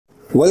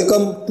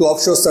Welcome to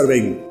Offshore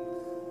Surveying.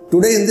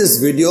 Today in this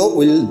video,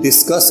 we'll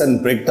discuss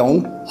and break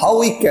down how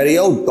we carry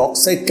out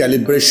dockside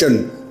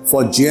calibration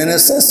for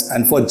GNSS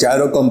and for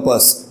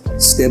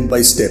gyrocompass step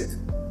by step.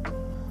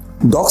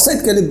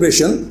 Dockside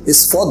calibration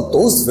is for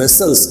those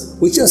vessels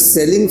which are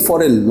sailing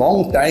for a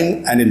long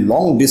time and a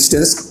long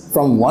distance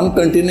from one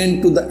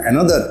continent to the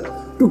another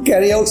to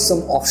carry out some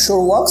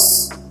offshore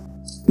works.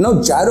 Now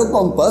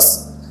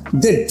gyrocompass,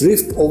 they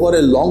drift over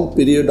a long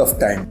period of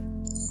time.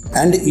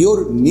 And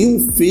your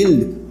new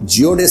field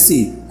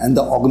geodesy and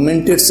the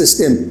augmented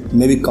system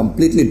may be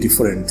completely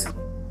different.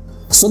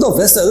 So the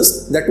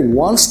vessels that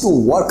wants to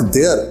work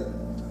there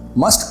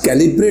must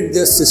calibrate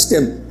their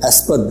system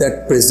as per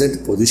that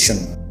present position.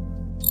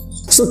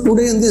 So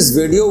today in this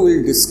video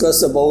we'll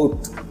discuss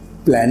about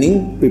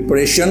planning,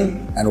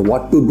 preparation and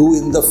what to do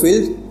in the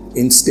field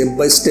in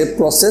step-by-step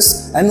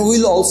process, and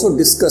we'll also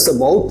discuss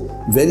about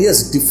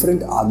various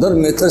different other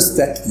methods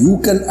that you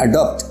can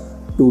adopt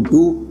to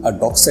do a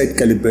dockside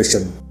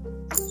calibration.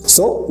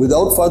 So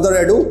without further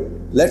ado,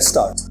 let's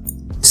start.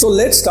 So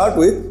let's start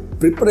with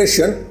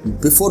preparation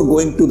before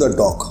going to the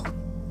dock.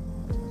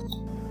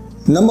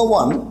 Number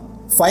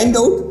one, find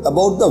out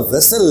about the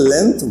vessel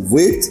length,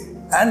 width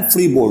and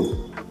freeboard.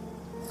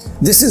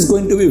 This is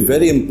going to be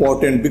very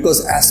important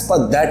because as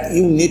per that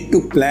you need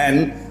to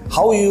plan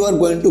how you are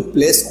going to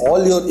place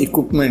all your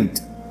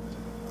equipment.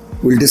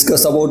 We'll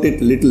discuss about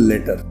it little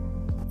later.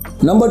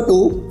 Number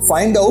two,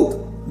 find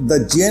out the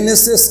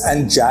GNSS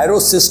and gyro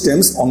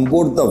systems on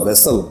board the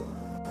vessel.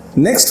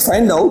 Next,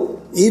 find out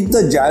if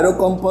the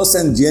gyrocompass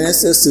and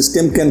GNSS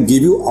system can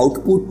give you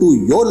output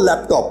to your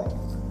laptop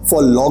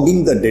for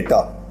logging the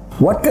data.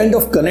 What kind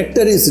of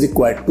connector is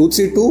required,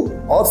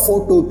 232 or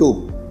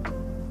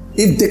 422?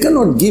 If they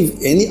cannot give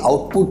any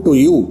output to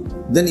you,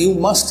 then you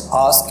must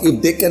ask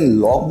if they can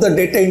log the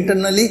data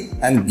internally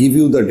and give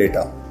you the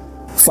data.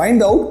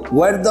 Find out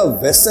where the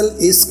vessel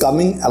is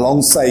coming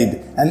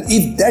alongside and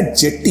if that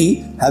jetty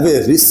have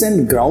a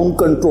recent ground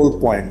control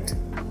point.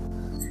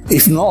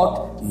 If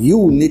not,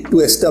 you need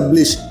to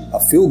establish a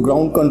few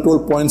ground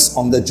control points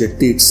on the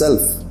jetty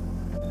itself.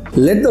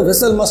 Let the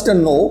vessel master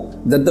know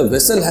that the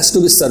vessel has to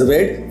be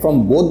surveyed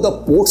from both the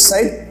port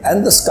side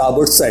and the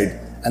starboard side,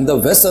 and the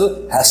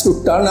vessel has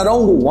to turn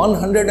around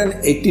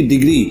 180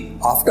 degrees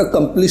after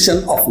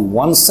completion of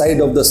one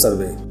side of the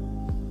survey.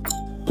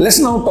 Let's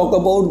now talk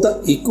about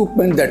the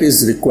equipment that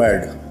is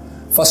required.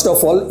 First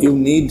of all, you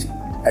need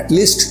at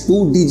least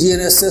 2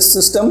 DGNSS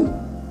system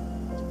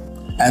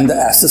and the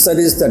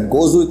accessories that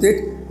goes with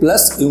it,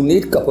 plus you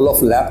need couple of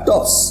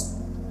laptops.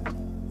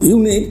 You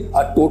need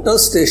a total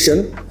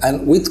station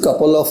and with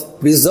couple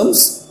of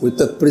prisms with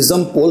a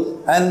prism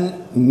pole and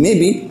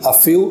maybe a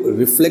few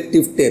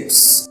reflective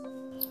tapes.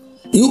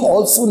 You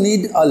also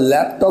need a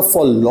laptop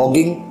for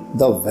logging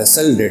the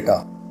vessel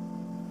data.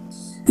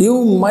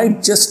 You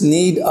might just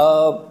need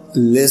a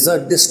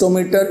laser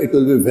distometer. It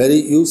will be very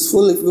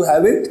useful if you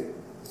have it.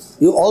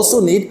 You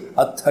also need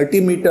a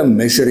 30-meter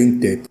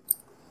measuring tape.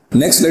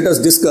 Next, let us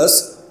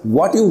discuss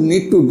what you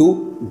need to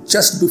do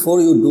just before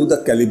you do the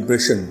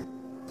calibration.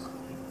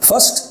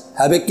 First,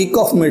 have a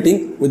kick-off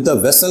meeting with the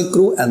vessel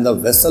crew and the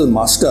vessel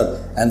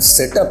master and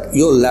set up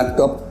your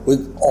laptop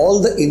with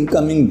all the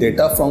incoming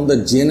data from the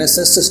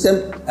GNSS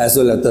system as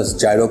well as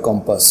the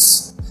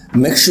gyrocompass.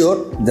 Make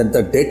sure that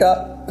the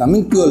data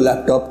coming to your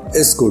laptop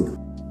is good.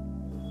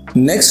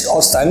 Next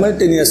or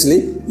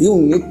simultaneously, you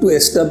need to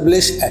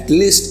establish at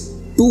least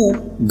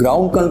 2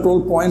 ground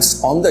control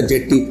points on the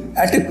jetty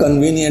at a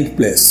convenient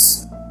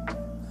place.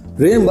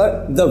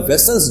 Remember, the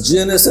vessel's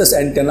GNSS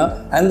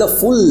antenna and the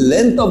full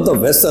length of the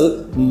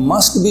vessel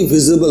must be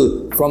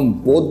visible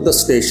from both the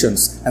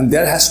stations, and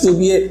there has to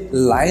be a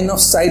line of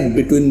sight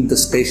between the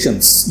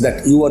stations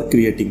that you are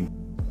creating.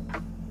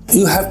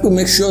 You have to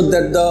make sure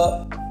that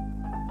the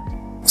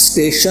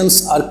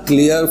stations are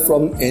clear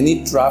from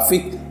any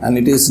traffic and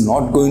it is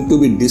not going to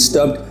be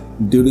disturbed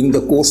during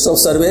the course of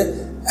survey,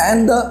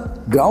 and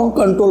the ground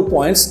control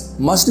points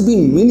must be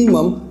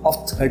minimum of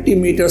 30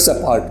 meters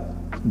apart.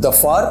 The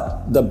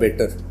far the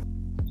better.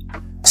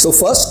 So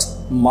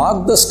first,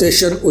 mark the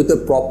station with a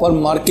proper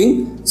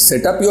marking,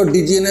 set up your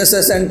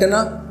DGNSS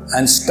antenna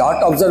and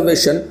start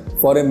observation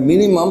for a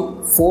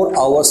minimum 4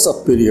 hours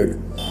of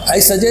period. I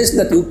suggest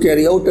that you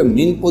carry out a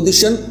mean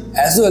position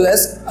as well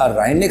as a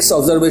Rhinex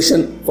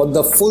observation for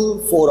the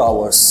full 4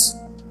 hours.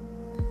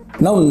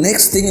 Now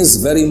next thing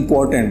is very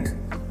important.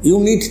 You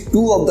need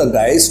 2 of the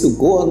guys to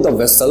go on the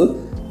vessel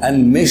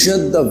and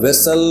measure the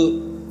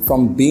vessel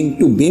from beam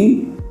to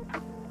beam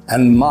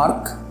and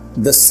mark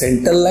the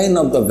center line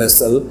of the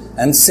vessel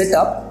and set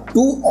up 2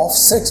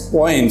 offset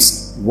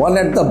points, one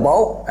at the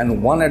bow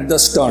and one at the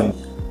stern.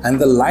 And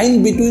the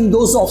line between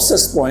those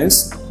offset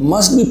points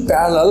must be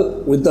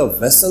parallel with the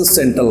vessel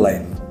center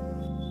line.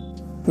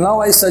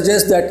 Now I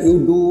suggest that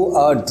you do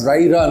a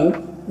dry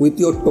run with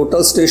your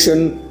total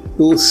station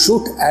to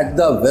shoot at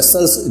the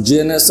vessel's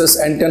GNSS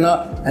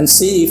antenna and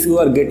see if you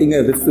are getting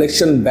a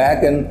reflection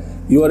back and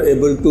you are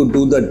able to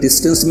do the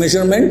distance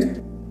measurement.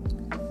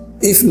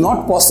 If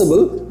not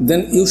possible,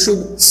 then you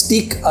should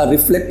stick a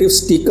reflective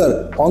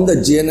sticker on the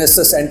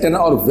GNSS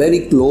antenna or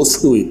very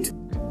close to it.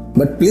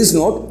 But please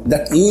note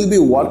that you will be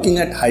working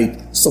at height,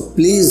 so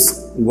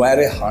please wear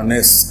a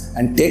harness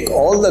and take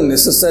all the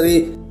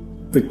necessary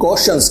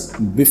precautions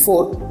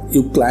before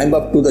you climb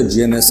up to the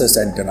GNSS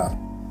antenna.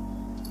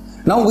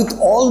 Now with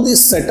all these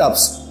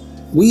setups,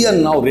 we are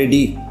now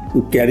ready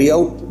to carry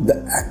out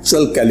the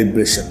actual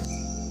calibration.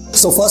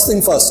 So first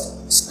thing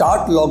first,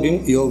 start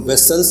logging your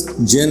vessel's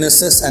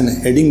GNSS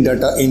and heading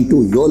data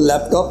into your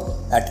laptop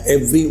at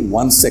every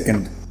 1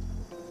 second.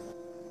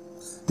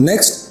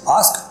 Next,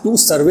 ask two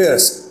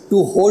surveyors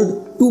to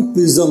hold two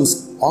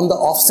prisms on the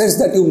offsets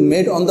that you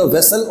made on the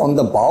vessel, on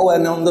the bow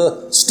and on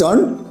the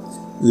stern.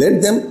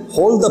 Let them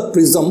hold the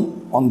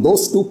prism on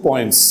those 2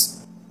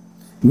 points.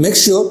 Make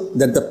sure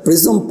that the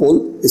prism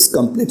pole is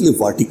completely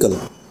vertical.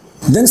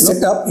 Then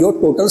set up your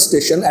total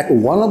station at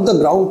one of the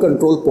ground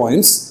control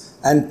points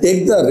and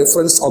take the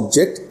reference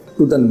object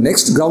to the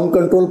next ground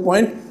control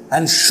point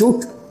and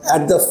shoot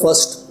at the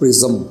first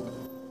prism.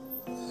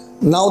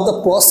 Now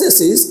the process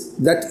is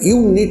that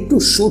you need to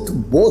shoot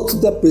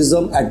both the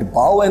prism at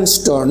bow and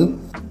stern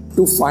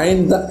to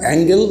find the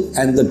angle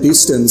and the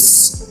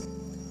distance.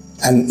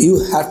 And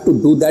you have to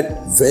do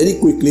that very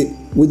quickly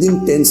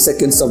within 10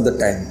 seconds of the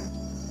time.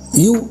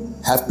 You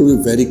have to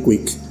be very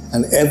quick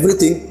and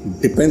everything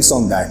depends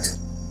on that.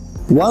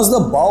 Once the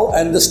bow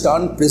and the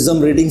stern prism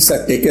readings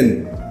are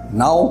taken,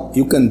 now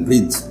you can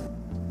breathe.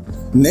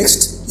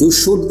 Next, you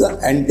shoot the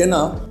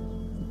antenna,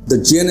 the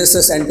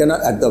GNSS antenna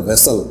at the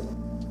vessel.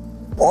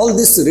 All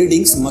these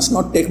readings must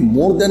not take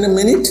more than a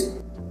minute,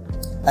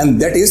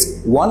 and that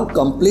is one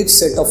complete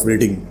set of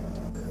reading.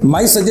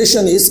 My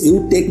suggestion is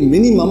you take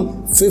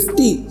minimum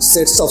 50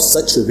 sets of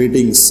such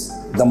readings.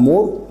 The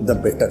more, the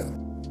better.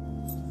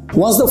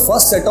 Once the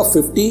first set of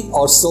 50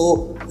 or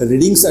so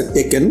readings are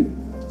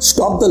taken,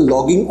 stop the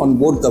logging on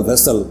board the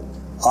vessel.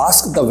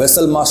 Ask the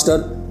vessel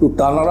master to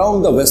turn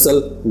around the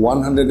vessel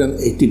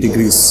 180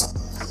 degrees.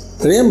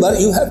 Remember,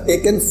 you have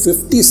taken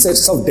 50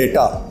 sets of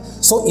data,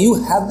 so you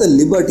have the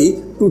liberty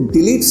to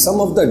delete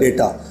some of the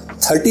data.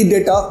 30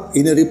 data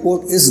in a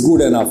report is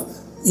good enough.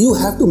 You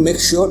have to make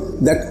sure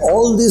that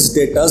all these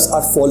data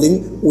are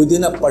falling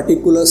within a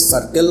particular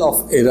circle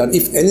of error.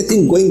 If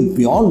anything going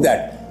beyond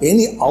that,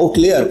 any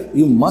outlier,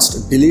 you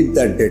must delete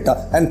that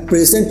data and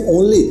present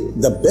only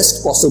the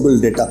best possible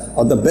data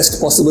or the best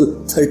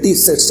possible 30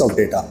 sets of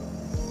data.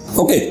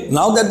 Okay,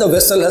 now that the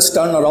vessel has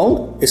turned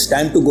around, it's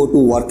time to go to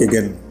work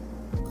again.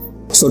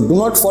 So do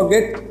not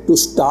forget to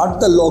start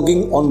the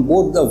logging on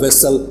board the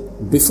vessel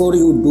before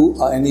you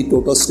do any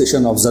total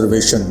station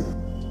observation.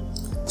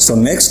 So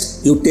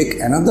next, you take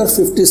another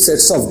 50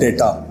 sets of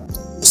data.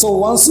 So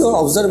once your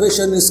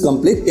observation is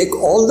complete, take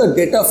all the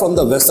data from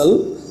the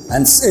vessel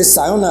and say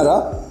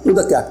sayonara to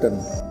the captain.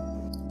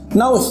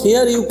 Now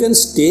here you can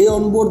stay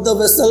on board the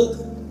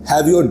vessel,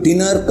 have your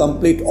dinner,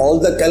 complete all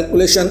the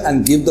calculation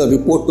and give the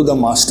report to the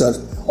master.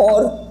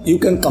 Or you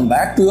can come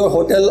back to your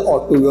hotel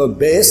or to your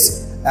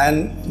base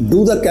and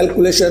do the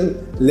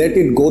calculation, let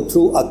it go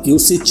through a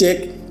QC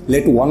check,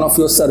 let one of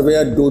your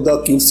surveyor do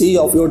the QC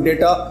of your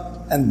data,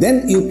 and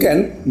then you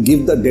can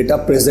give the data,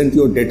 present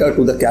your data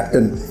to the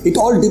captain. It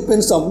all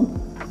depends on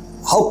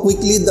how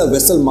quickly the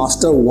vessel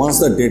master wants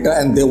the data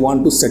and they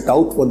want to set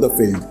out for the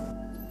field.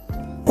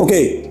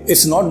 Okay,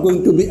 it's not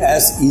going to be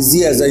as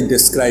easy as I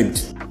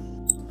described.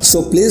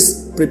 So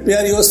please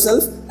prepare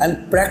yourself,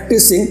 and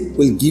practicing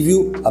will give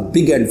you a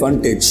big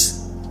advantage.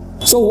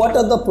 So what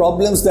are the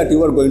problems that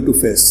you are going to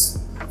face?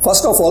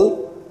 First of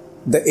all,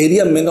 the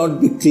area may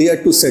not be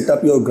clear to set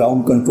up your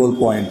ground control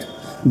point.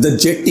 The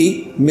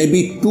jetty may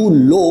be too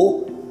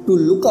low to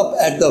look up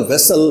at the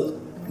vessel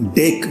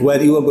deck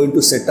where you are going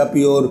to set up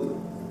your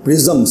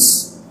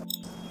prisms.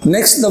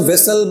 Next, the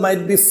vessel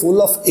might be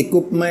full of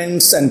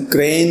equipments and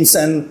cranes,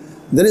 and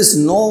there is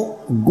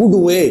no good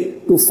way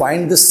to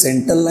find the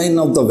center line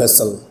of the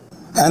vessel.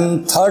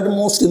 And third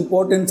most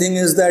important thing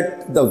is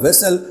that the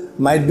vessel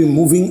might be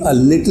moving a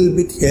little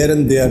bit here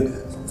and there.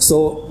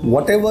 So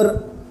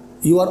whatever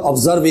you are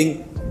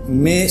observing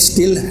may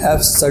still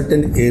have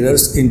certain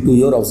errors into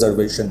your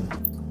observation.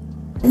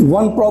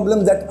 One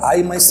problem that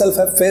I myself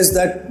have faced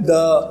that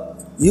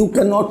you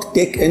cannot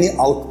take any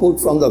output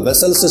from the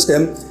vessel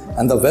system,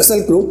 and the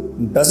vessel crew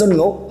doesn't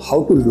know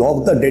how to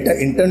log the data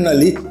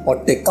internally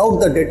or take out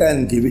the data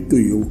and give it to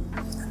you.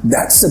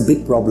 That's a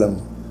big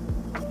problem.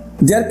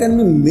 There can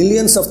be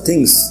millions of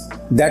things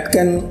that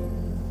can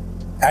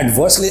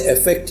adversely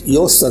affect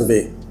your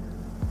survey.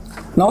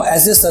 Now,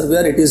 as a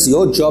surveyor, it is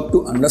your job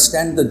to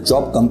understand the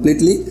job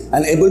completely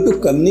and able to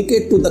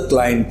communicate to the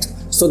client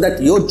so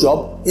that your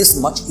job is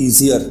much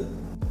easier.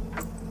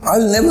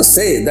 I'll never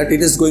say that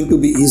it is going to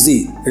be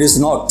easy. It is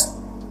not.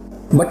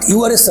 But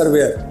you are a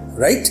surveyor,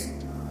 right?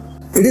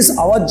 It is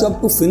our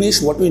job to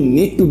finish what we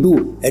need to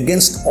do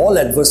against all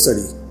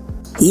adversary.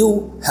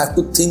 You have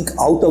to think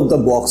out of the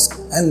box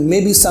and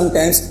maybe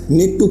sometimes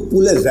need to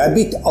pull a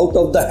rabbit out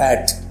of the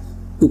hat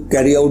to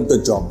carry out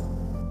the job.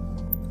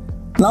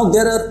 Now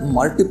there are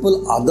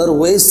multiple other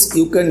ways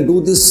you can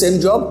do this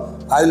same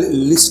job. I'll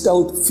list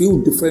out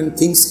few different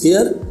things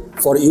here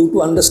for you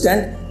to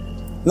understand.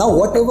 Now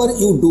whatever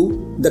you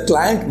do, the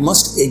client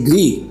must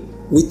agree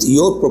with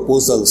your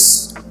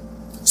proposals.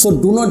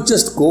 So do not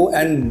just go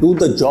and do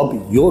the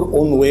job your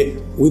own way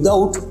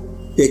without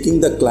taking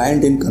the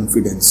client in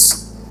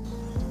confidence.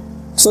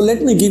 So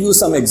let me give you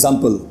some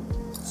example.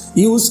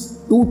 Use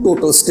 2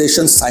 total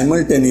stations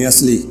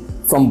simultaneously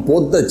from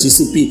both the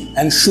GCP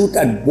and shoot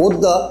at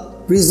both the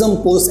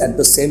prism poles at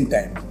the same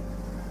time.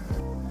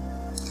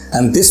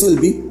 And this will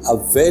be a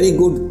very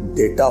good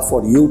data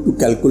for you to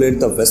calculate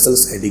the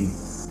vessel's heading.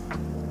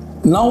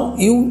 Now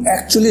you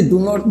actually do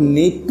not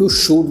need to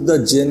shoot the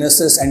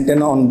GNSS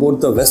antenna on board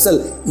the vessel.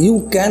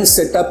 You can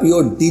set up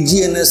your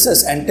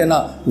DGNSS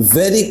antenna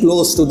very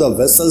close to the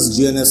vessel's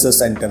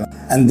GNSS antenna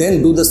and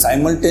then do the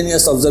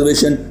simultaneous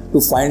observation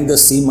to find the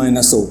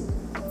C-O.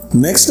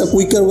 Next, a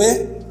quicker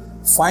way,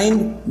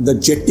 find the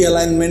jetty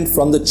alignment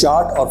from the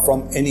chart or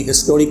from any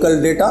historical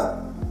data.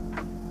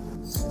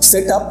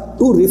 Set up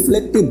 2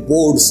 reflective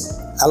boards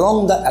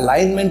along the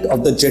alignment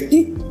of the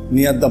jetty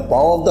near the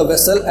bow of the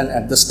vessel and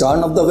at the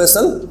stern of the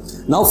vessel.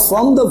 Now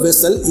from the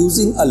vessel,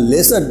 using a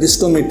laser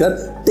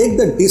distometer, take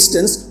the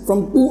distance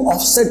from 2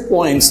 offset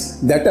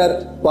points that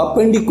are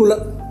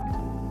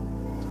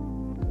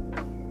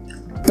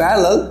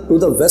parallel to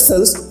the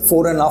vessel's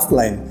fore and aft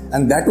line,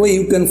 and that way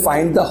you can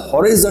find the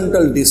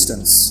horizontal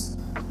distance.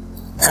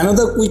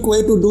 Another quick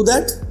way to do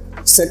that,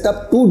 set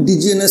up 2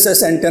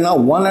 DGNSS antenna,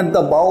 one at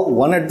the bow,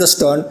 one at the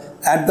stern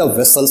at the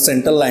vessel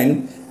center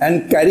line,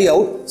 and carry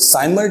out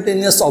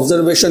simultaneous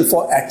observation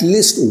for at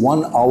least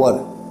 1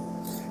 hour.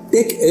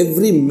 Take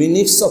every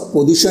minutes of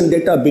position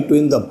data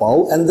between the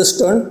bow and the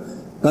stern,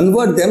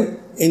 convert them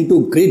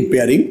into grid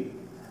bearing,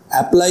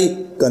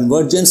 apply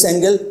convergence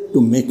angle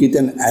to make it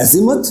an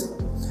azimuth,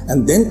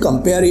 and then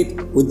compare it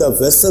with the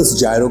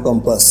vessel's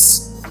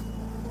gyrocompass.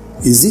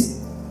 Easy.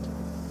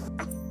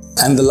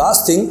 And the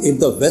last thing, if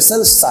the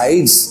vessel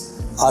sides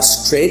are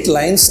straight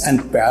lines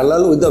and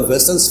parallel with the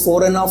vessel's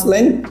fore and aft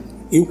line,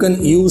 you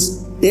can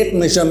use tape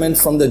measurement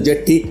from the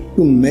jetty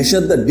to measure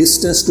the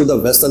distance to the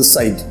vessel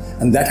side,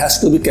 and that has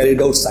to be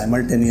carried out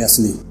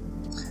simultaneously.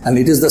 And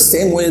it is the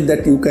same way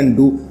that you can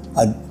do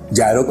a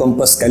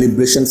gyrocompass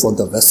calibration for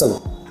the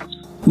vessel.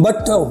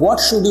 But what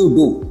should you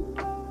do?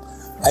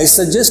 I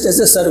suggest as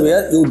a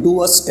surveyor you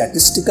do a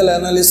statistical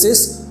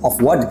analysis of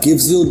what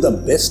gives you the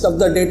best of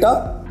the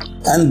data,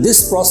 and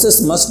this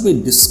process must be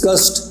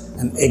discussed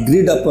and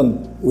agreed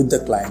upon with the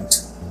client.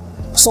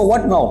 So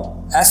what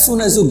now? As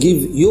soon as you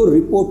give your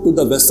report to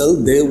the vessel,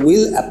 they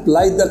will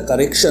apply the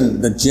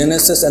correction, the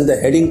GNSS and the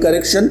heading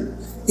correction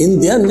in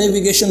their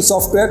navigation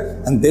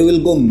software, and they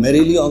will go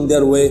merrily on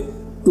their way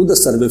to the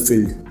survey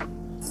field.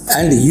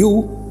 And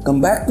you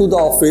come back to the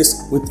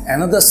office with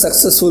another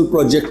successful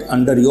project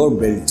under your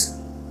belt.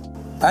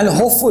 And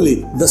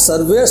hopefully the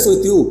surveyors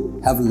with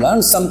you have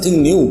learned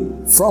something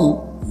new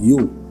from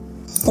you.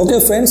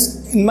 Okay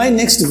friends, in my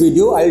next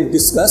video I will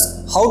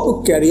discuss how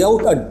to carry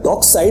out a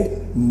dockside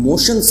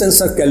motion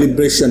sensor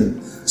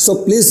calibration.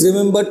 So please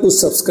remember to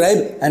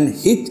subscribe and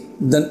hit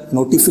the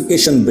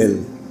notification bell.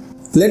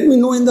 Let me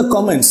know in the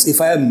comments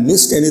if I have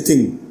missed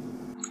anything.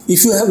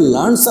 If you have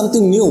learned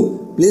something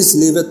new, please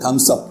leave a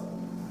thumbs up.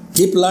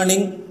 Keep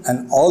learning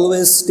and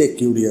always stay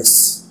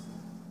curious.